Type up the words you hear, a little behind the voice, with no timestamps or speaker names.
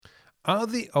Are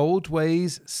the old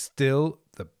ways still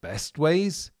the best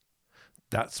ways?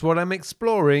 That's what I'm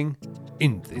exploring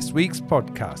in this week's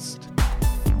podcast.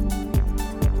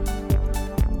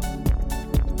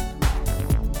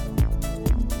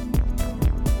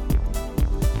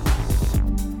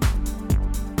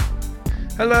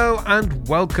 Hello and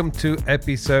welcome to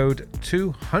episode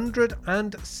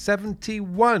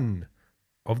 271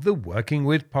 of the Working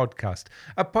With podcast,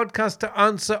 a podcast to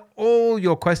answer all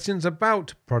your questions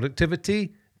about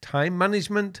productivity, time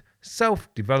management,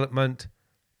 self-development,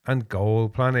 and goal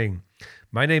planning.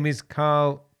 My name is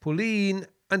Carl Pullein,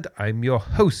 and I'm your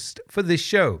host for this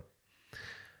show.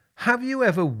 Have you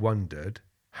ever wondered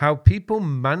how people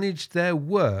managed their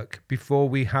work before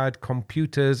we had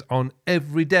computers on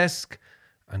every desk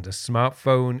and a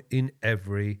smartphone in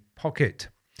every pocket?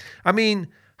 I mean,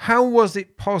 how was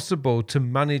it possible to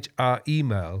manage our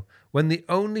email when the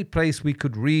only place we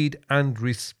could read and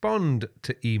respond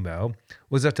to email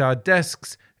was at our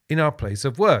desks in our place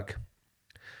of work?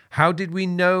 How did we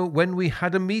know when we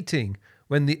had a meeting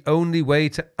when the only way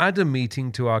to add a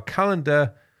meeting to our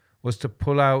calendar was to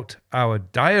pull out our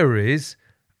diaries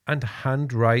and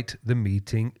handwrite the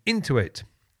meeting into it?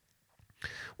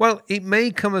 Well, it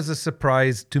may come as a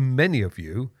surprise to many of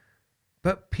you,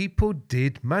 but people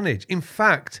did manage. In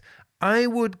fact, I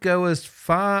would go as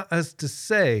far as to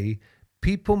say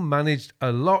people managed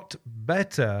a lot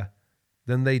better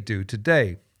than they do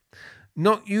today.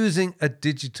 Not using a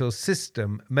digital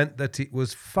system meant that it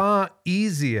was far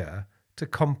easier to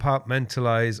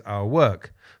compartmentalize our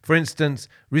work. For instance,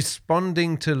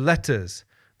 responding to letters,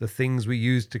 the things we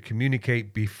used to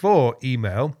communicate before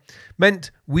email,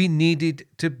 meant we needed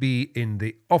to be in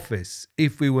the office.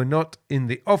 If we were not in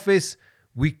the office,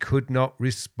 we could not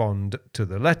respond to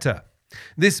the letter.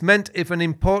 This meant if an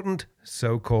important,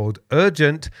 so-called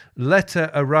urgent, letter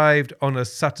arrived on a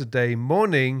Saturday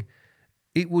morning,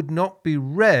 it would not be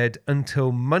read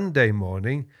until Monday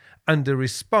morning, and a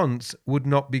response would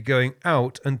not be going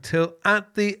out until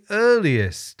at the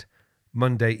earliest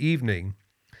Monday evening.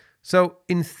 So,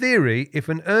 in theory, if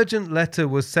an urgent letter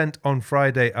was sent on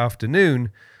Friday afternoon,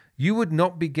 you would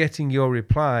not be getting your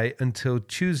reply until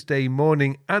Tuesday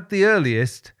morning at the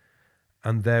earliest,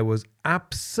 and there was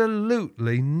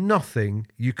absolutely nothing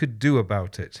you could do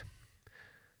about it.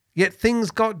 Yet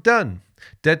things got done,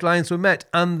 deadlines were met,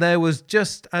 and there was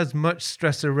just as much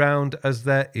stress around as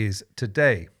there is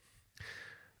today.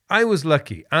 I was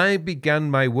lucky. I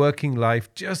began my working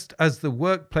life just as the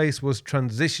workplace was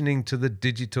transitioning to the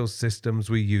digital systems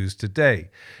we use today.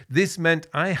 This meant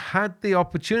I had the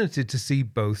opportunity to see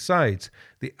both sides,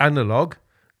 the analog,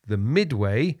 the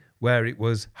midway, where it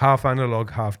was half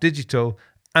analog, half digital,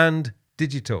 and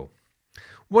digital.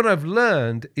 What I've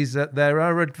learned is that there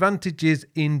are advantages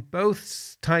in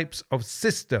both types of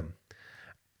system.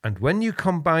 And when you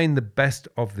combine the best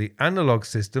of the analog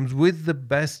systems with the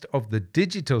best of the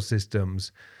digital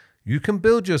systems, you can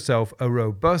build yourself a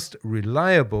robust,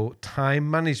 reliable time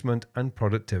management and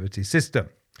productivity system.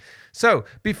 So,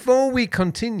 before we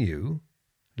continue,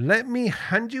 let me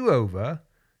hand you over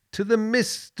to the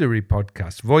mystery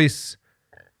podcast voice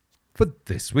for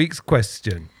this week's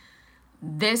question.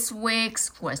 This week's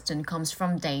question comes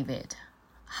from David.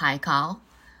 Hi, Carl.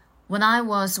 When I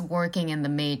was working in the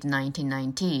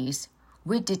mid-1990s,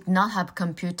 we did not have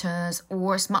computers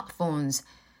or smartphones,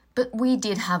 but we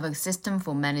did have a system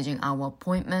for managing our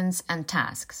appointments and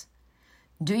tasks.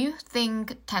 Do you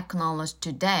think technology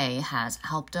today has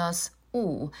helped us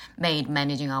or made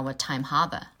managing our time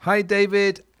harder? Hi,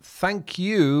 David. Thank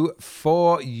you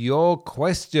for your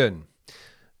question.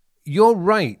 You're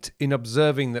right in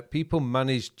observing that people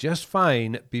managed just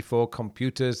fine before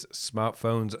computers,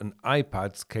 smartphones, and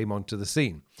iPads came onto the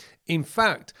scene. In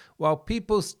fact, while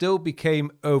people still became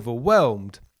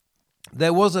overwhelmed,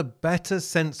 there was a better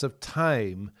sense of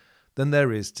time than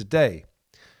there is today.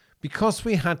 Because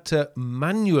we had to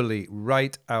manually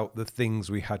write out the things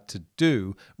we had to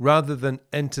do rather than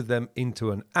enter them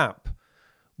into an app,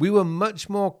 we were much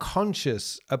more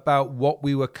conscious about what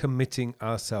we were committing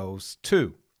ourselves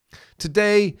to.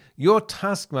 Today, your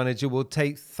task manager will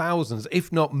take thousands,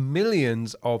 if not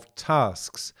millions, of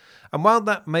tasks. And while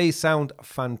that may sound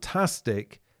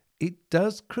fantastic, it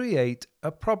does create a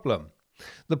problem.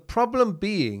 The problem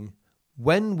being,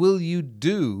 when will you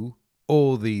do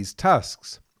all these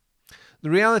tasks? The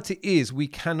reality is we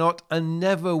cannot and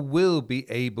never will be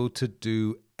able to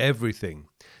do everything.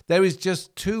 There is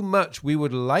just too much we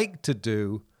would like to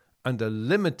do and a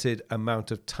limited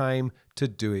amount of time to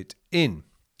do it in.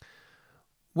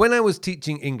 When I was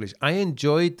teaching English, I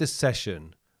enjoyed the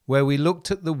session where we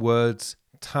looked at the words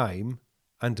time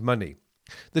and money.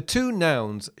 The two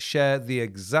nouns share the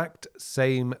exact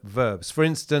same verbs. For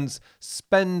instance,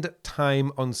 spend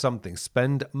time on something,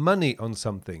 spend money on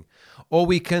something, or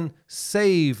we can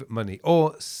save money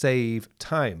or save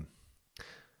time.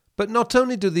 But not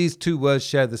only do these two words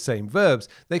share the same verbs,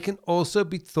 they can also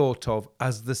be thought of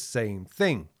as the same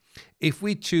thing. If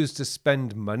we choose to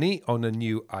spend money on a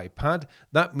new iPad,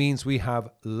 that means we have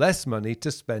less money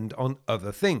to spend on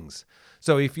other things.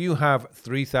 So if you have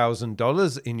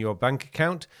 $3,000 in your bank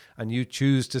account and you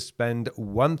choose to spend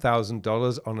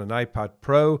 $1,000 on an iPad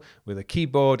Pro with a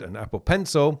keyboard and Apple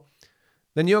Pencil,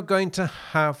 then you're going to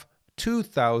have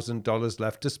 $2,000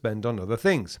 left to spend on other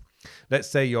things. Let's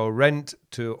say your rent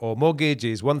or mortgage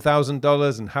is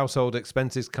 $1,000 and household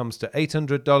expenses comes to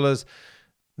 $800.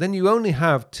 Then you only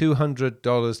have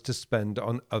 $200 to spend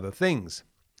on other things.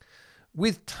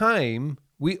 With time,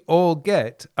 we all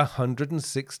get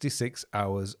 166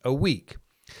 hours a week.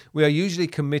 We are usually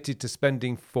committed to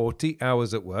spending 40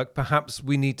 hours at work. Perhaps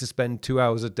we need to spend 2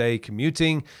 hours a day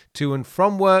commuting to and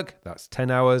from work. That's 10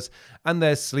 hours. And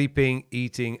there's sleeping,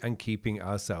 eating, and keeping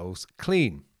ourselves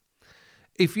clean.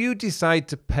 If you decide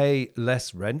to pay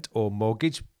less rent or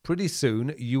mortgage, pretty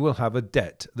soon you will have a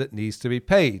debt that needs to be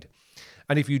paid.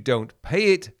 And if you don't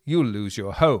pay it, you'll lose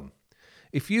your home.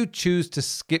 If you choose to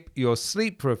skip your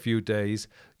sleep for a few days,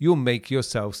 you'll make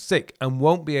yourself sick and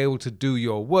won't be able to do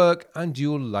your work, and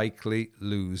you'll likely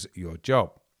lose your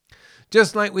job.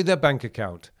 Just like with a bank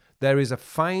account, there is a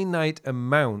finite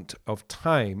amount of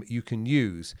time you can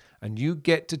use, and you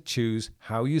get to choose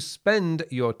how you spend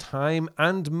your time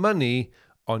and money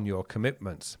on your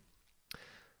commitments.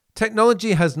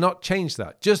 Technology has not changed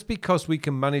that. Just because we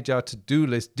can manage our to-do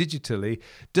list digitally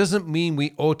doesn't mean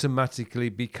we automatically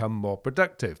become more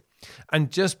productive.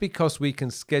 And just because we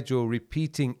can schedule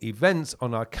repeating events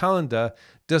on our calendar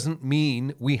doesn't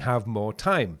mean we have more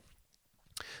time.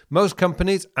 Most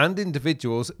companies and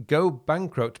individuals go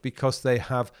bankrupt because they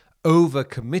have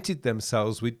overcommitted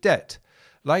themselves with debt.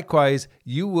 Likewise,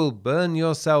 you will burn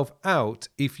yourself out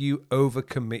if you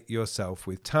overcommit yourself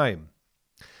with time.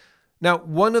 Now,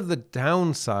 one of the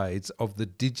downsides of the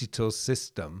digital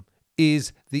system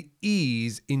is the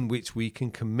ease in which we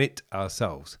can commit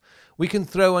ourselves. We can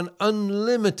throw an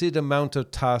unlimited amount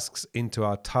of tasks into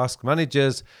our task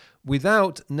managers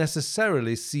without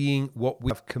necessarily seeing what we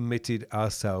have committed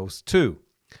ourselves to.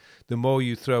 The more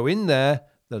you throw in there,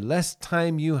 the less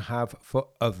time you have for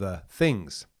other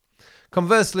things.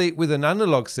 Conversely, with an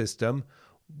analog system,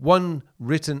 one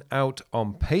written out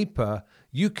on paper,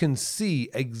 you can see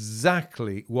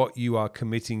exactly what you are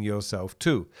committing yourself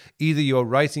to. Either you're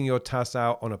writing your tasks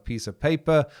out on a piece of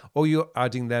paper or you're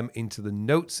adding them into the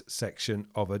notes section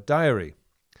of a diary.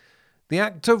 The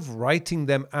act of writing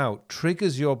them out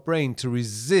triggers your brain to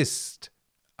resist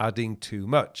adding too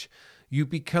much. You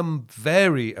become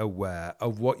very aware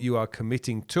of what you are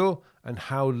committing to and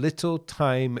how little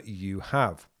time you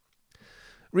have.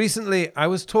 Recently, I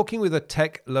was talking with a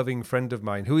tech-loving friend of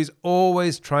mine who is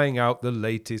always trying out the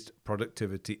latest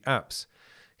productivity apps.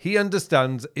 He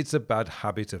understands it's a bad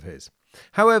habit of his.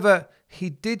 However, he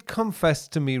did confess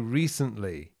to me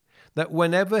recently that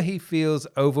whenever he feels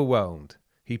overwhelmed,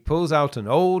 he pulls out an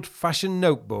old-fashioned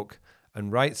notebook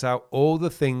and writes out all the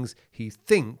things he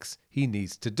thinks he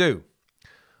needs to do.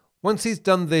 Once he's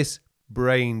done this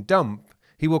brain dump,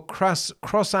 he will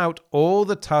cross out all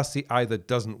the tasks he either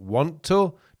doesn't want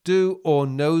to do or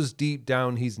knows deep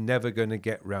down he's never going to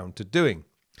get round to doing.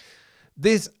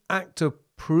 This act of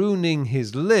pruning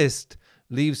his list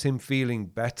leaves him feeling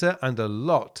better and a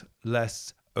lot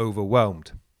less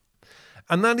overwhelmed.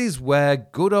 And that is where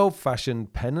good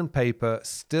old-fashioned pen and paper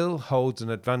still holds an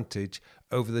advantage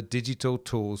over the digital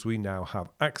tools we now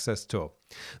have access to.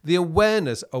 The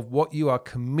awareness of what you are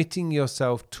committing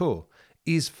yourself to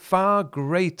is far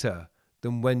greater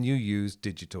than when you use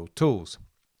digital tools.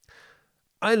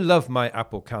 I love my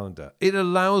Apple Calendar. It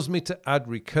allows me to add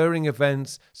recurring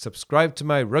events, subscribe to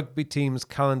my rugby team's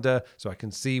calendar so I can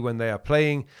see when they are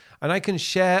playing, and I can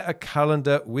share a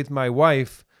calendar with my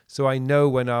wife so I know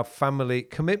when our family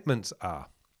commitments are.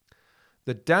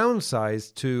 The downside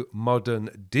to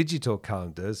modern digital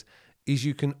calendars is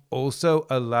you can also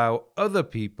allow other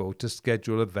people to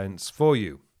schedule events for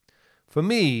you. For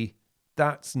me,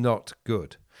 that's not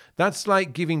good. That's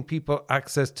like giving people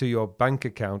access to your bank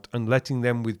account and letting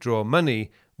them withdraw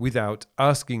money without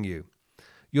asking you.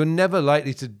 You're never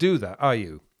likely to do that, are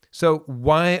you? So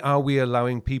why are we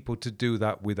allowing people to do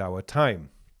that with our time?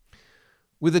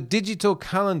 With a digital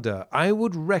calendar, I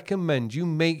would recommend you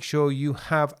make sure you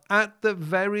have, at the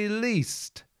very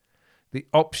least, the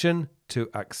option to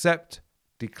accept,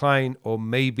 decline, or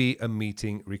maybe a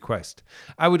meeting request.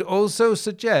 I would also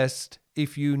suggest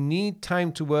if you need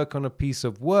time to work on a piece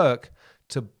of work,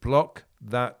 to block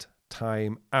that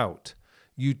time out.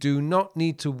 You do not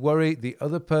need to worry. The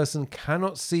other person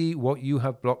cannot see what you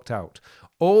have blocked out.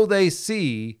 All they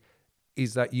see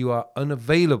is that you are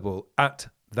unavailable at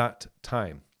that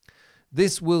time.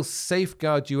 This will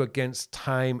safeguard you against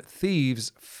time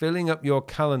thieves filling up your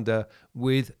calendar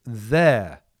with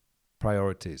their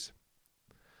priorities.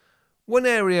 One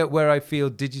area where I feel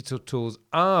digital tools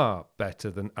are better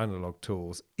than analog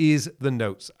tools is the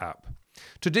Notes app.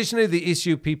 Traditionally, the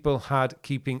issue people had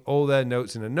keeping all their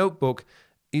notes in a notebook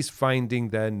is finding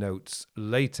their notes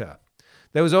later.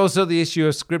 There was also the issue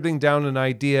of scribbling down an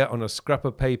idea on a scrap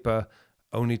of paper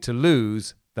only to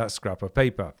lose that scrap of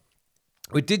paper.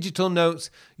 With digital notes,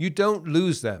 you don't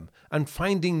lose them, and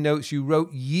finding notes you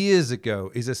wrote years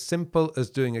ago is as simple as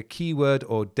doing a keyword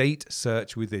or date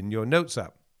search within your Notes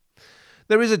app.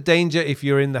 There is a danger if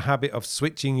you're in the habit of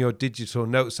switching your digital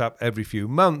Notes app every few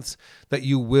months that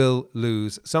you will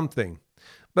lose something.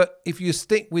 But if you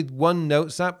stick with one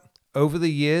Notes app, over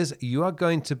the years you are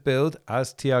going to build,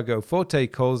 as Tiago Forte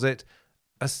calls it,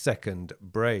 a second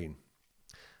brain.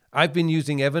 I've been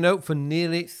using Evernote for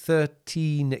nearly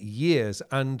 13 years,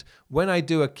 and when I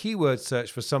do a keyword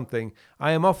search for something,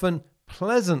 I am often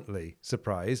pleasantly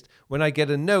surprised when I get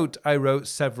a note I wrote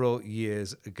several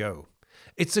years ago.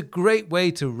 It's a great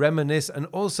way to reminisce and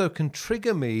also can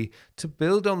trigger me to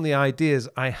build on the ideas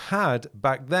I had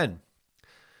back then.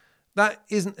 That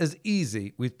isn't as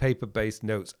easy with paper-based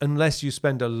notes unless you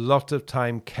spend a lot of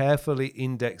time carefully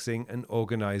indexing and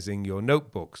organizing your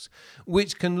notebooks,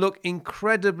 which can look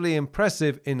incredibly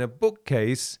impressive in a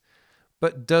bookcase,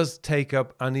 but does take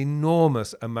up an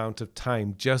enormous amount of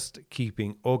time just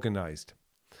keeping organized.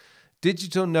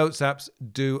 Digital notes apps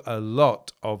do a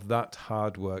lot of that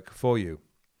hard work for you.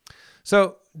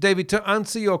 So, David, to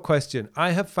answer your question,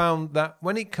 I have found that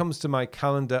when it comes to my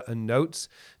calendar and notes,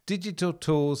 digital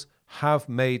tools have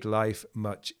made life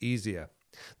much easier.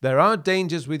 There are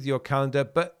dangers with your calendar,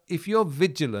 but if you're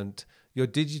vigilant, your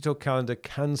digital calendar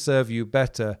can serve you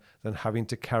better than having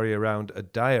to carry around a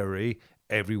diary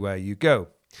everywhere you go.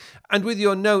 And with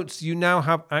your notes, you now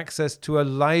have access to a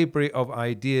library of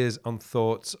ideas and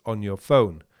thoughts on your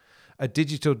phone, a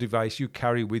digital device you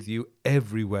carry with you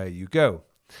everywhere you go.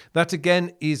 That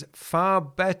again is far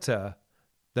better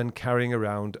than carrying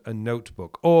around a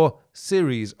notebook or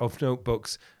series of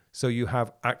notebooks so you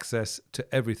have access to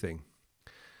everything.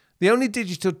 The only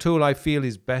digital tool I feel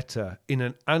is better in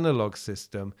an analog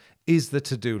system is the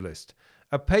to-do list.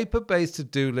 A paper-based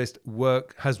to-do list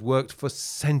has worked for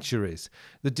centuries.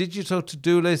 The digital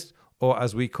to-do list, or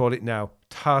as we call it now,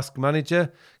 task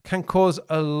manager, can cause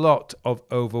a lot of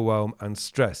overwhelm and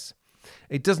stress.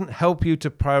 It doesn't help you to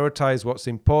prioritize what's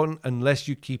important unless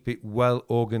you keep it well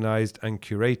organized and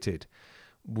curated,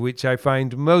 which I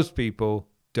find most people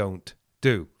don't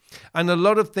do. And a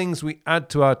lot of things we add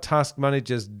to our task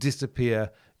managers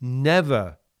disappear,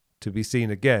 never to be seen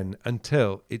again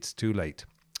until it's too late.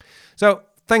 So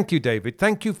thank you, David.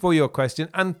 Thank you for your question.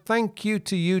 And thank you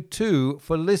to you too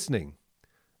for listening.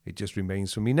 It just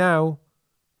remains for me now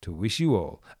to wish you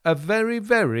all a very,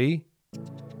 very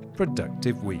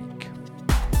productive week.